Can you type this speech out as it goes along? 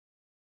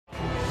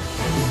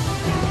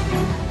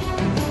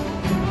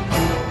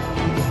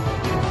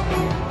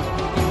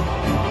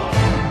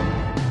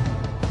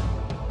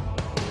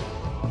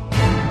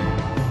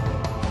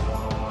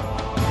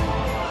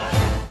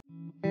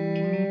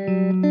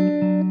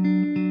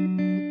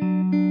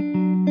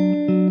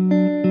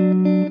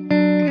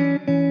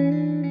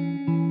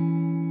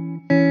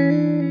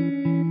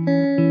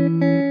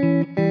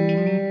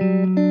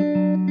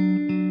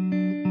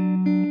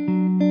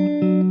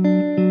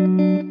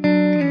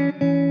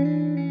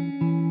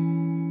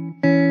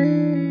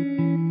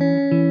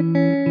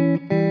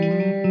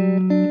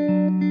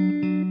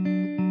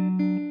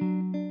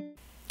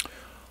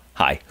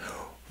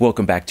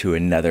Welcome back to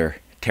another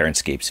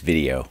TerranScapes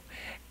video.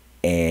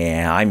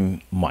 And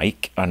I'm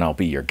Mike, and I'll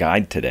be your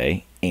guide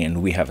today.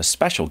 And we have a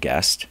special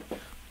guest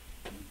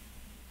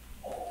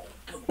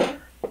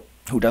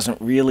who doesn't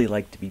really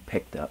like to be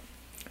picked up.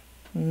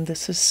 And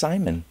this is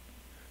Simon.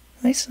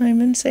 Hi,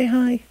 Simon. Say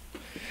hi.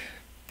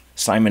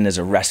 Simon is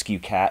a rescue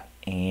cat,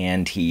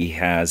 and he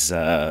has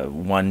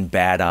one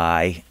bad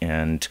eye.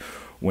 And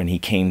when he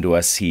came to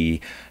us,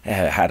 he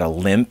had a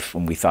limp,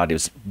 and we thought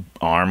his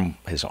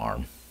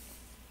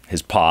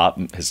paw,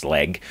 his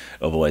leg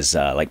was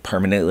like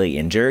permanently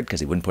injured because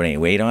he wouldn't put any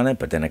weight on it,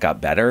 but then it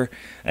got better.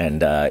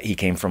 And he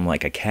came from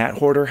like a cat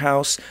hoarder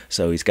house,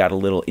 so he's got a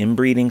little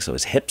inbreeding, so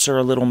his hips are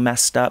a little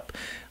messed up,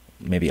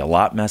 maybe a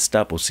lot messed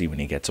up. We'll see when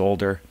he gets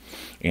older.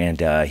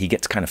 And he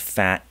gets kind of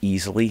fat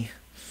easily.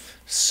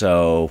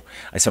 So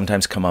I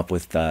sometimes come up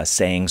with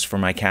sayings for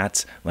my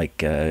cats,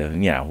 like, I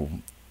don't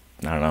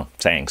know,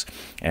 sayings.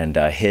 And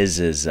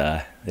his is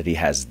that he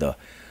has the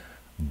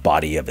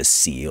body of a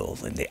seal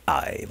and the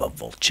eye of a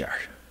vulture.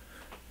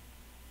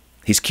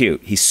 He's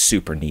cute. He's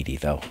super needy,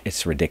 though.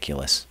 It's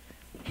ridiculous.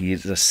 He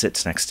just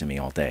sits next to me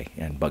all day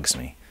and bugs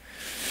me.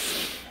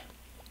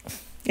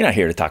 You're not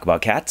here to talk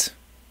about cats.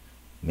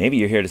 Maybe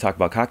you're here to talk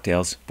about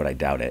cocktails, but I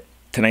doubt it.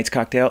 Tonight's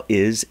cocktail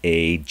is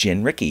a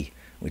Gin Ricky,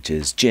 which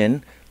is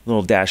gin, a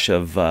little dash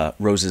of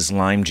Rose's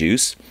lime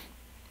juice,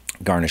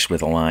 garnished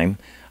with a lime.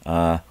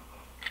 I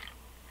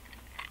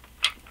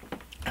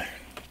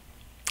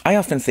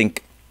often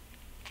think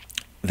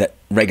that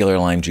regular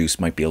lime juice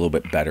might be a little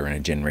bit better in a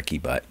Gin Ricky,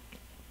 but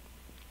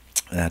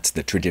that's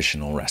the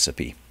traditional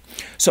recipe.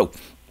 So,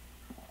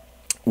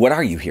 what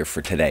are you here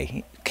for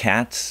today?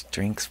 Cats,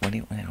 drinks, what do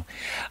you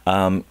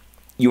know?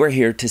 You are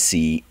here to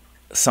see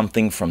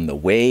something from the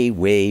way,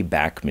 way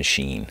back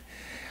machine.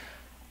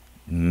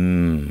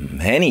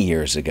 Many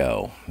years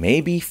ago,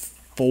 maybe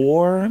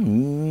 4,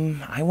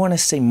 I want to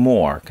say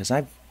more, because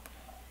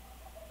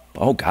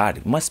oh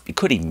God, it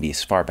could even be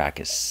as far back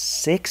as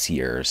 6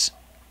 years.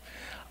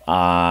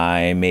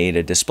 I made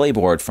a display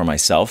board for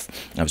myself.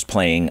 I was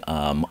playing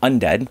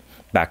Undead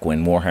back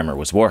when Warhammer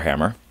was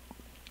Warhammer,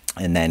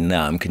 and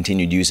then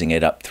continued using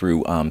it up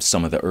through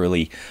some of the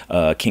early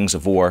Kings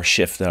of War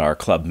shift that our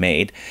club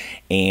made.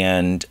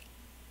 And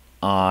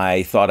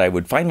I thought I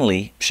would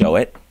finally show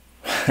it.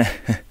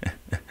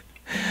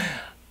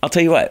 I'll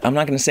tell you what, I'm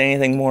not going to say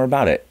anything more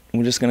about it.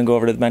 We're just going to go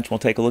over to the bench, we'll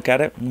take a look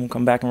at it, and we'll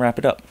come back and wrap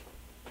it up.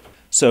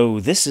 So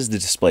this is the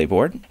display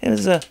board.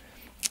 This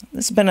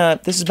has been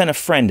a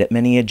friend at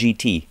many a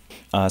GT.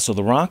 So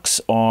the rocks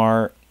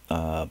are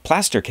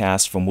plaster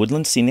cast from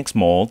Woodland Scenics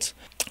molds.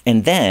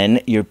 And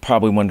then you're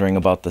probably wondering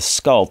about the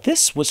skull.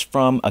 This was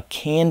from a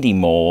candy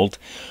mold.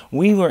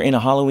 We were in a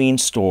Halloween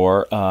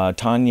store.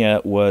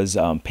 Tanya was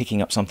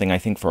picking up something, I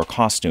think, for a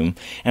costume.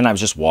 And I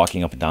was just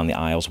walking up and down the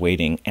aisles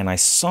waiting. And I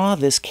saw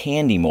this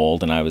candy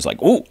mold, and I was like,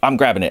 oh, I'm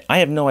grabbing it. I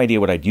have no idea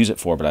what I'd use it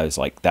for, but I was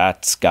like,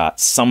 that's got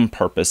some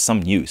purpose,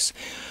 some use.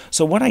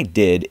 So what I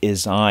did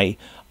is I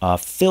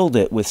filled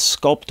it with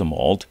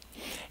Sculptamold.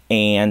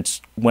 And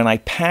when I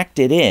packed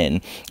it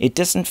in, it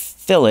doesn't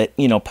fill it,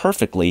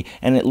 perfectly,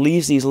 and it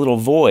leaves these little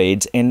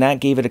voids, and that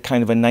gave it a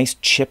kind of a nice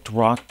chipped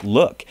rock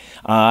look.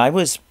 I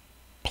was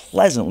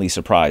pleasantly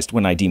surprised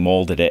when I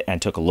demolded it and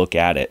took a look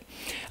at it.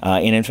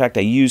 And in fact,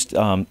 I used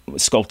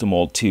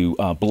Sculptamold to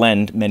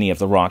blend many of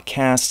the rock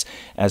casts,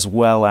 as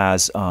well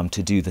as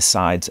to do the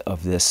sides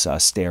of this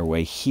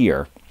stairway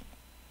here.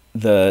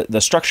 The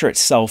structure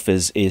itself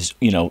is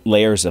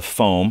layers of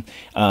foam,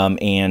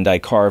 and I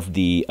carved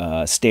the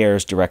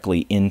stairs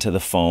directly into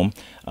the foam,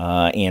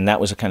 and that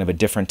was a kind of a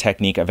different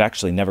technique I've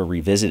actually never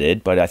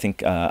revisited, but I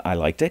think I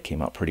liked it.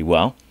 Came out pretty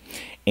well.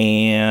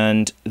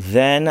 And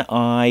then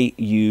I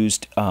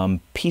used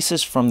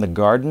pieces from the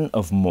Garden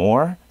of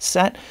Moor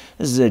set.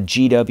 This is a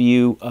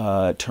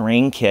GW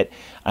terrain kit,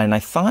 and I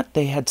thought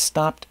they had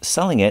stopped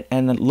selling it,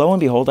 and lo and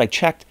behold, I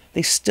checked.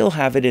 They still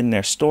have it in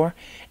their store,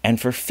 and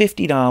for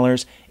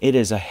 $50, it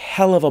is a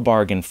hell of a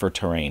bargain for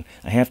terrain.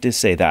 I have to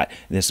say that.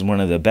 This is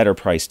one of the better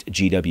priced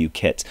GW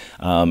kits.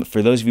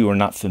 For those of you who are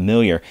not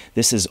familiar,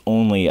 this is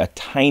only a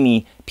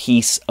tiny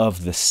piece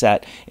of the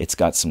set. It's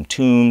got some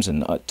tombs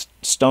and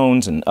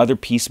stones and other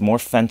piece, more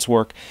fence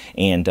work,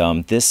 and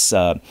this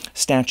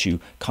statue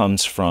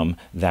comes from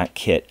that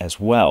kit as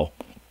well.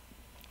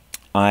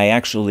 I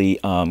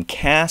actually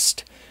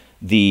cast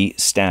the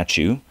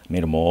statue,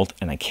 made a mold,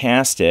 and I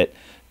cast it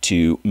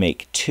to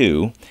make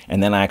 2,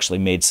 and then I actually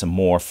made some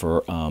more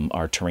for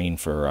our terrain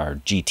for our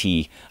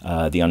GT,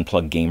 the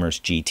Unplugged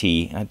Gamers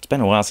GT. It's been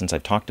a while since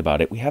I've talked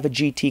about it. We have a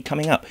GT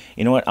coming up.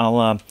 You know what?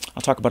 I'll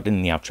talk about it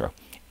in the outro.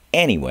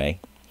 Anyway,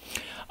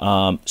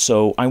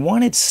 so I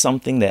wanted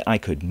something that I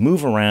could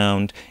move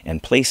around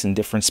and place in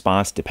different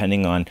spots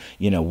depending on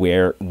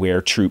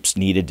where troops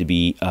needed to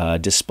be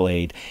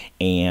displayed,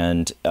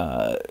 and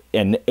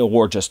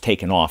or just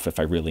taken off if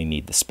I really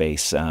need the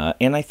space.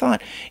 And I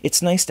thought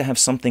it's nice to have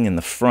something in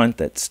the front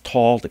that's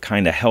tall to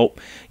kind of help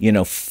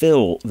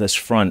fill this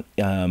front,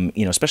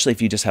 especially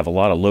if you just have a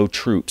lot of low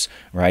troops,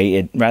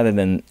 right? Rather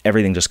than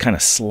everything just kind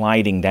of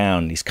sliding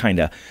down, these kind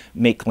of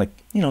make like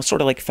you know,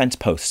 sort of like fence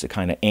posts to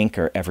kind of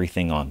anchor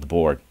everything on the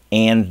board.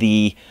 And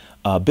the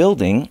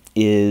building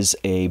is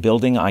a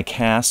building I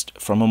cast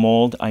from a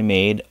mold I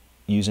made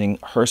using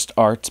Hearst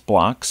Arts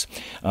blocks.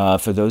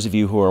 For those of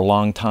you who are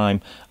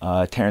longtime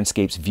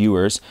TerranScapes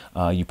viewers,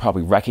 you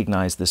probably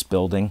recognize this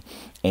building.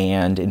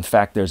 And in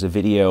fact, there's a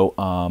video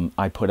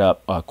I put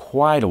up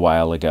quite a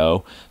while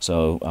ago.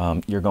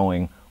 So you're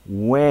going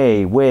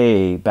way,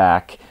 way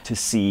back to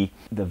see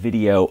the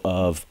video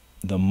of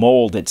the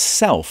mold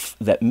itself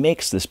that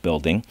makes this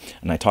building.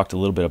 And I talked a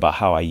little bit about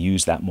how I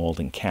use that mold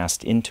and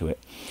cast into it.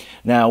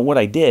 Now, what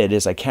I did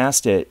is I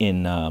cast it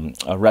in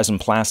a resin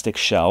plastic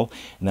shell,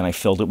 and then I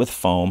filled it with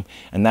foam,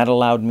 and that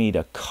allowed me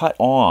to cut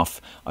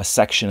off a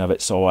section of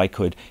it so I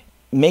could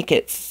make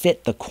it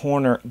fit the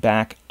corner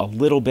back a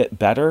little bit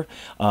better.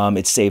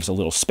 It saves a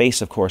little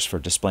space, of course, for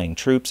displaying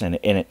troops, and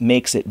it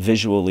makes it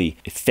visually,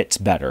 it fits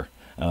better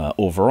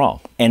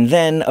overall. And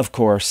then, of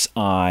course,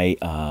 I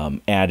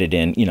added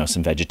in, you know,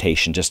 some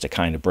vegetation just to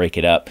kind of break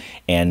it up,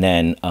 and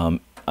then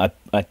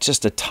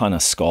just a ton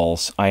of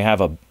skulls. I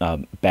have a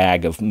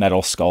bag of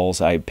metal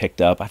skulls I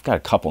picked up. I've got a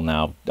couple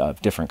now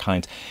of different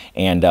kinds,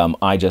 and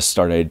I just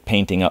started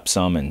painting up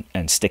some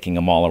and sticking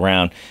them all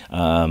around.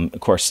 Of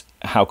course,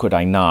 how could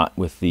I not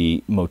with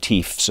the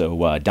motif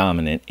so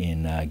dominant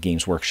in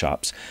Games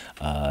Workshop's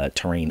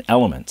terrain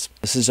elements?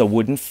 This is a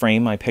wooden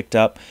frame I picked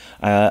up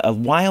a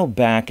while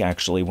back,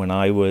 actually, when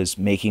I was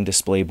making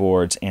display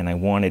boards and I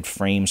wanted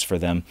frames for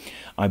them.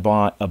 I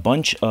bought a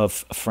bunch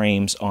of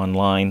frames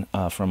online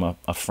from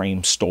a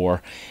frame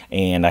store,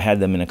 and I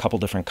had them in a couple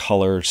different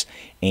colors,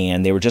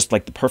 and they were just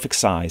like the perfect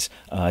size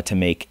to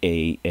make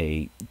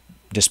a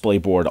display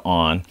board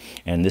on.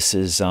 And this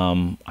is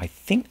I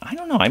think, I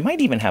don't know, I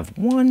might even have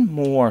one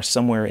more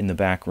somewhere in the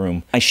back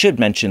room. I should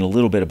mention a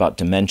little bit about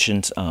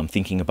dimensions,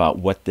 thinking about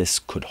what this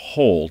could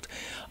hold.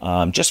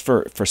 Just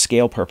for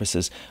scale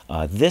purposes,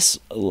 this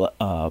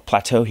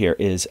plateau here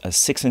is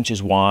 6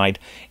 inches wide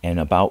and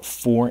about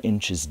 4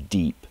 inches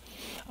deep.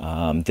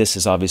 This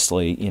is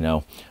obviously, you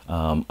know,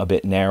 a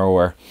bit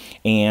narrower,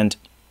 and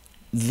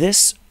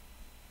this,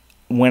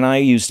 when I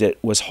used it,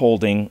 was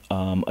holding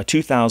a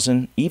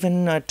 2,000,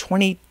 even a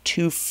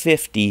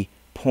 2250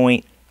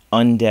 point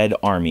undead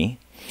army.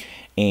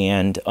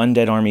 And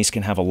undead armies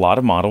can have a lot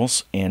of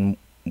models, and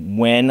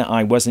when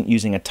I wasn't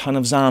using a ton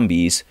of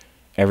zombies,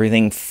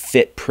 everything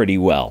fit pretty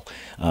well.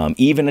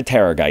 Even a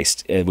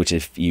Terrorgeist, which,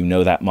 if you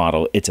know that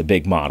model, it's a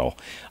big model.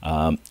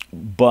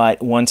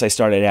 But once I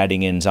started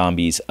adding in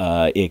zombies,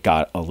 it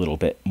got a little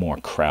bit more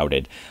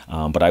crowded.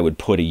 But I would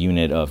put a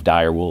unit of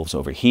direwolves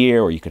over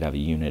here, or you could have a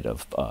unit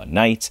of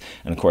knights.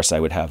 And of course, I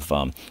would have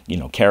you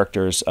know,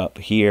 characters up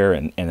here,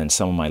 and then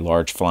some of my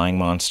large flying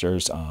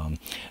monsters.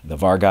 The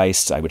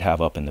Vargeists I would have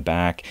up in the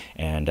back,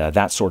 and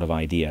that sort of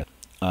idea.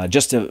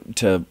 Just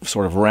to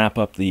sort of wrap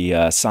up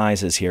the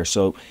sizes here.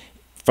 So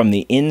from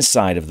the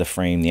inside of the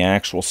frame, the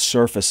actual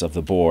surface of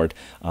the board,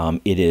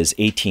 it is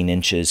 18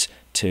 inches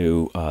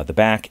to the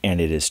back,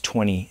 and it is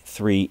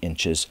 23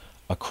 inches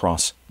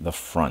across the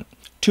front.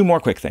 Two more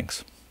quick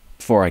things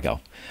before I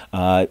go.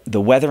 The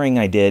weathering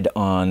I did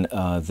on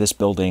this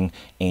building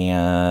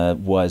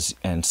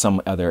and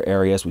some other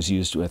areas was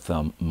used with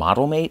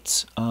Model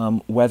Mates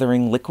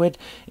weathering liquid.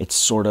 It's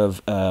sort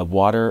of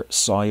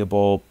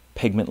water-soluble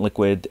pigment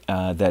liquid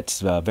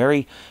that's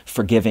very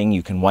forgiving.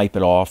 You can wipe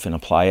it off and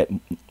apply it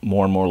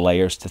more and more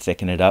layers to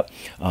thicken it up.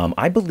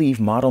 I believe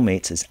Model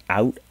Mates is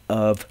out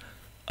of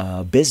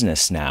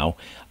business now,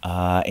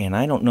 and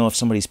I don't know if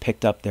somebody's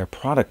picked up their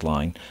product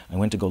line. I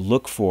went to go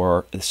look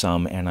for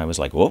some, and I was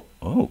like,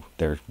 oh,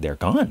 they're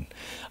gone.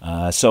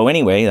 So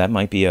anyway, that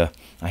might be I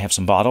have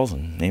some bottles,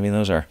 and maybe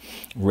those are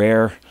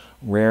rare,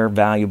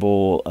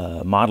 valuable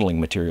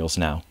modeling materials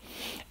now.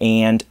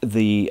 And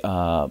the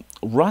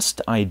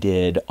rust I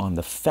did on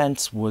the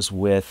fence was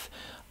with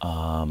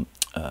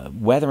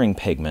weathering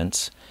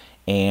pigments,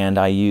 and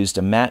I used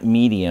a matte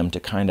medium to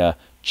kind of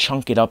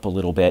chunk it up a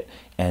little bit,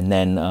 and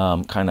then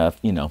kind of,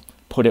 you know,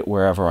 put it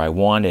wherever I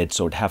wanted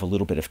so it'd have a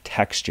little bit of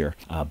texture.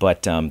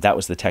 But that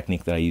was the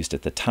technique that I used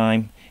at the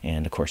time,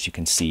 and of course you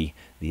can see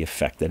the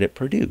effect that it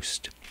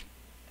produced.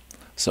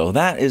 So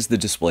that is the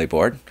display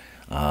board.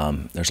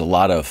 There's a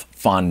lot of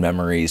fond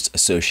memories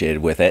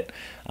associated with it,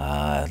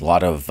 a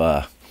lot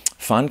of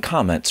fun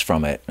comments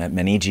from it at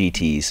many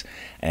GTs,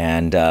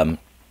 and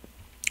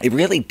it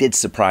really did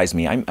surprise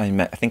me. I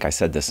think I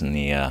said this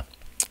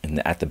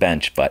at the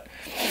bench, but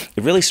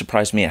it really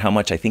surprised me at how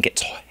much I think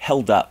it's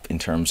held up in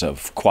terms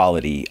of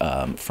quality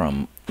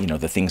from, you know,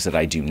 the things that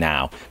I do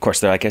now. Of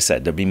course, like I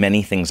said, there'd be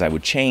many things I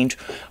would change,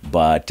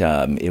 but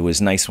it was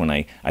nice when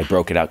I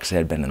broke it out, because it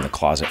had been in the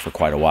closet for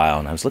quite a while,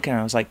 and I was looking at it,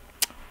 I was like,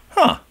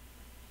 huh.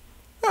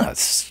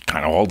 This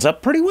kind of holds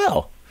up pretty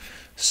well.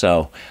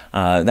 So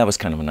that was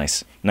kind of a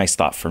nice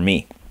thought for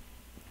me,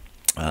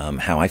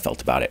 how I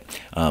felt about it.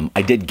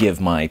 I did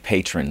give my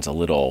patrons a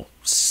little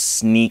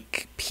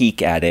sneak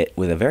peek at it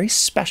with a very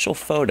special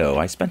photo.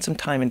 I spent some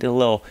time and did a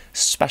little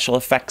special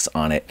effects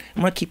on it.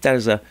 I'm going to keep that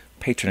as a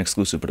patron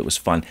exclusive, but it was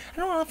fun. I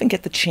don't often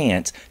get the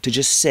chance to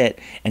just sit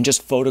and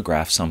just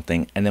photograph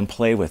something and then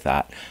play with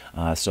that.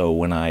 So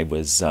when I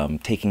was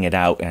taking it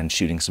out and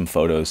shooting some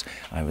photos,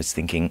 I was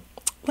thinking,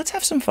 let's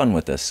have some fun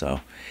with this.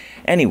 So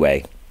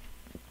anyway,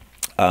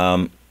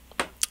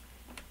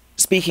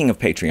 speaking of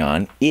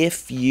Patreon,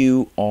 if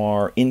you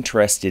are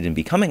interested in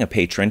becoming a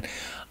patron,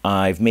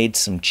 I've made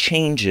some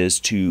changes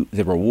to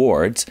the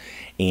rewards,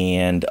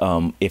 and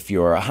if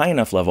you're a high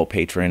enough level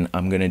patron,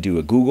 I'm going to do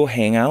a Google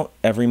Hangout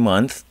every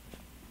month,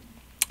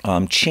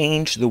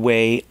 change the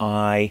way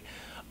I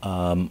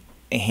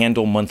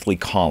handle monthly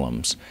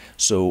columns.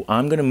 So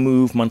I'm going to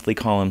move monthly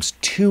columns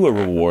to a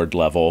reward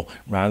level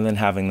rather than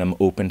having them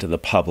open to the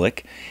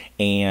public,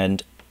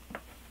 and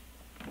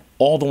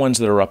all the ones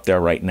that are up there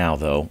right now,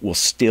 though, will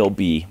still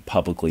be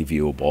publicly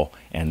viewable,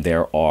 and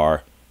there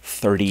are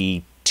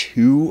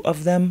 32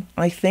 of them,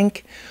 I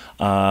think.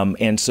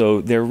 And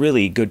so they're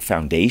really good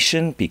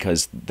foundation,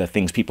 because the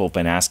things people have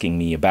been asking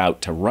me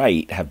about to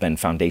write have been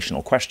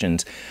foundational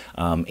questions.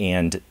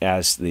 And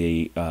as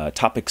the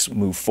topics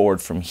move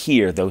forward from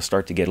here, those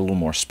start to get a little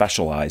more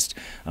specialized,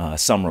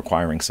 some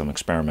requiring some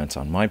experiments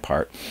on my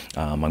part.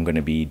 I'm going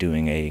to be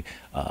doing a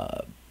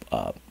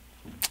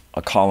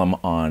column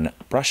on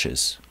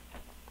brushes,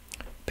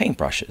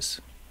 paintbrushes,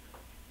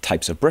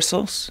 types of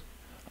bristles,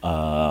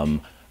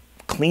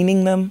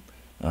 cleaning them,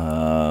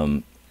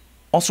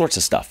 all sorts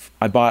of stuff.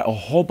 I bought a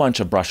whole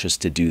bunch of brushes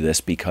to do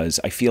this because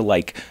I feel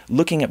like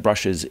looking at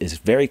brushes is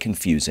very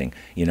confusing.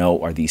 You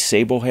know, are these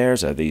sable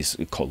hairs? Are these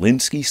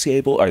Kolinsky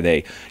sable? Are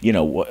they, you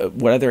know,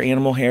 what other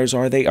animal hairs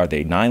are they? Are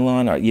they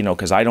nylon? Or, you know,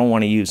 because I don't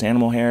want to use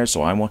animal hairs,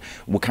 so I want,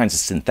 what kinds of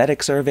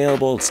synthetics are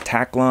available? It's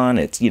Taclon,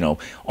 it's, you know,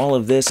 all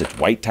of this. It's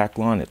white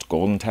Taclon, it's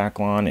golden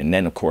Taclon, and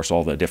then, of course,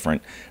 all the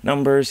different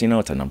numbers. You know,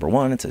 it's a number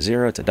 1, it's a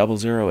 0, it's a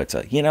 00, it's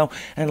a, you know,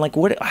 and like,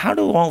 what? How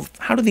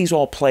do these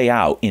all play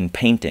out in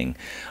painting?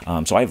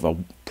 So I have a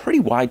pretty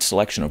wide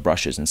selection of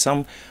brushes, and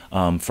some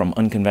from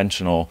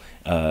unconventional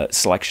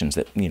selections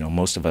that, you know,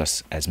 most of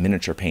us as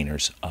miniature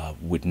painters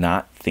would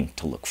not think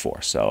to look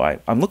for. So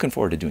I'm looking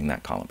forward to doing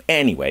that column.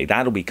 Anyway,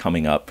 that'll be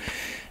coming up.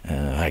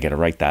 I got to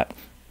write that.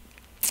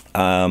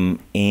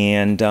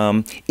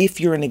 If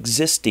you're an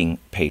existing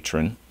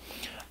patron,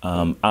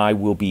 I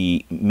will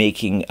be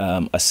making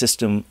a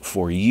system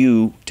for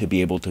you to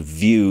be able to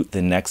view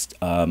the next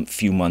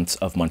few months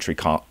of monthly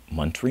columns.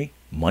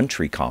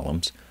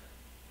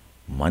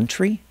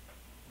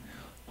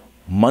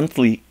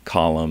 Monthly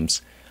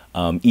columns,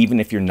 even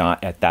if you're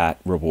not at that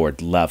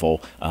reward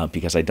level,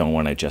 because I don't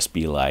want to just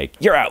be like,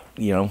 you're out,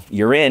 you know,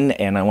 you're in,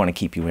 and I want to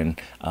keep you in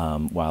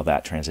while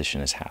that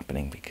transition is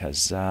happening,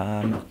 because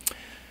I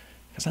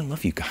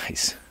love you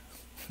guys.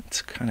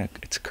 It's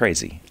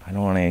crazy. I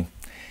don't want to,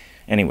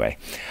 anyway.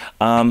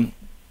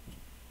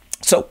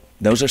 So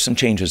those are some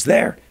changes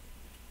there.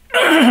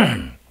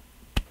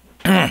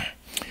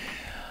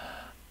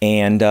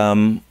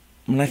 And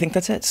I think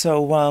that's it.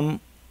 So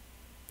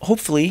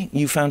hopefully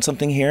you found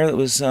something here that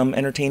was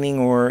entertaining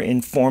or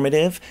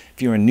informative.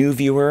 If you're a new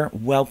viewer,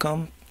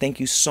 welcome. Thank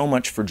you so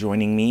much for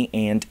joining me.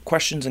 And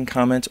questions and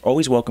comments are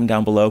always welcome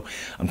down below.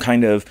 I'm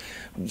kind of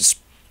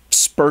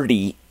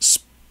spurty,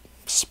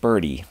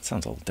 it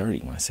sounds a little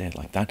dirty when I say it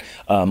like that,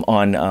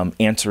 on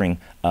answering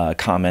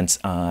comments,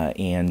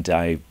 and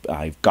I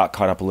got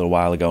caught up a little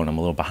while ago, and I'm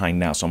a little behind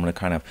now, so I'm going to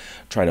kind of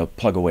try to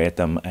plug away at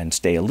them and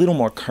stay a little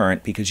more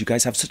current, because you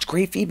guys have such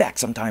great feedback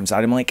sometimes.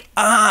 I'm like,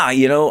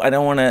 you know, I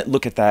don't want to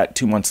look at that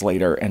 2 months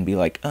later and be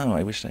like, oh,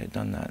 I wish I had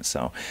done that.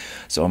 So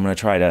I'm going to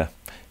try to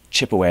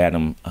chip away at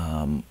them,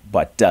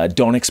 but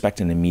don't expect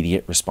an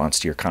immediate response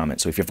to your comment.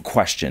 So if you have a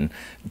question,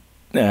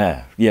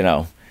 you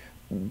know,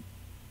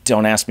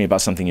 don't ask me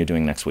about something you're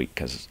doing next week,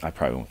 because I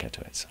probably won't get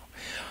to it.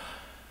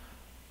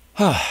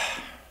 So,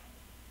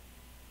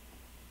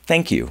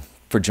 thank you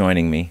for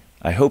joining me.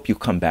 I hope you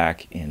come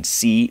back and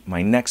see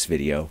my next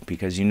video,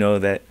 because you know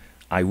that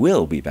I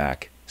will be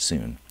back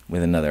soon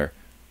with another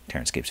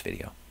TerranScapes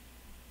video.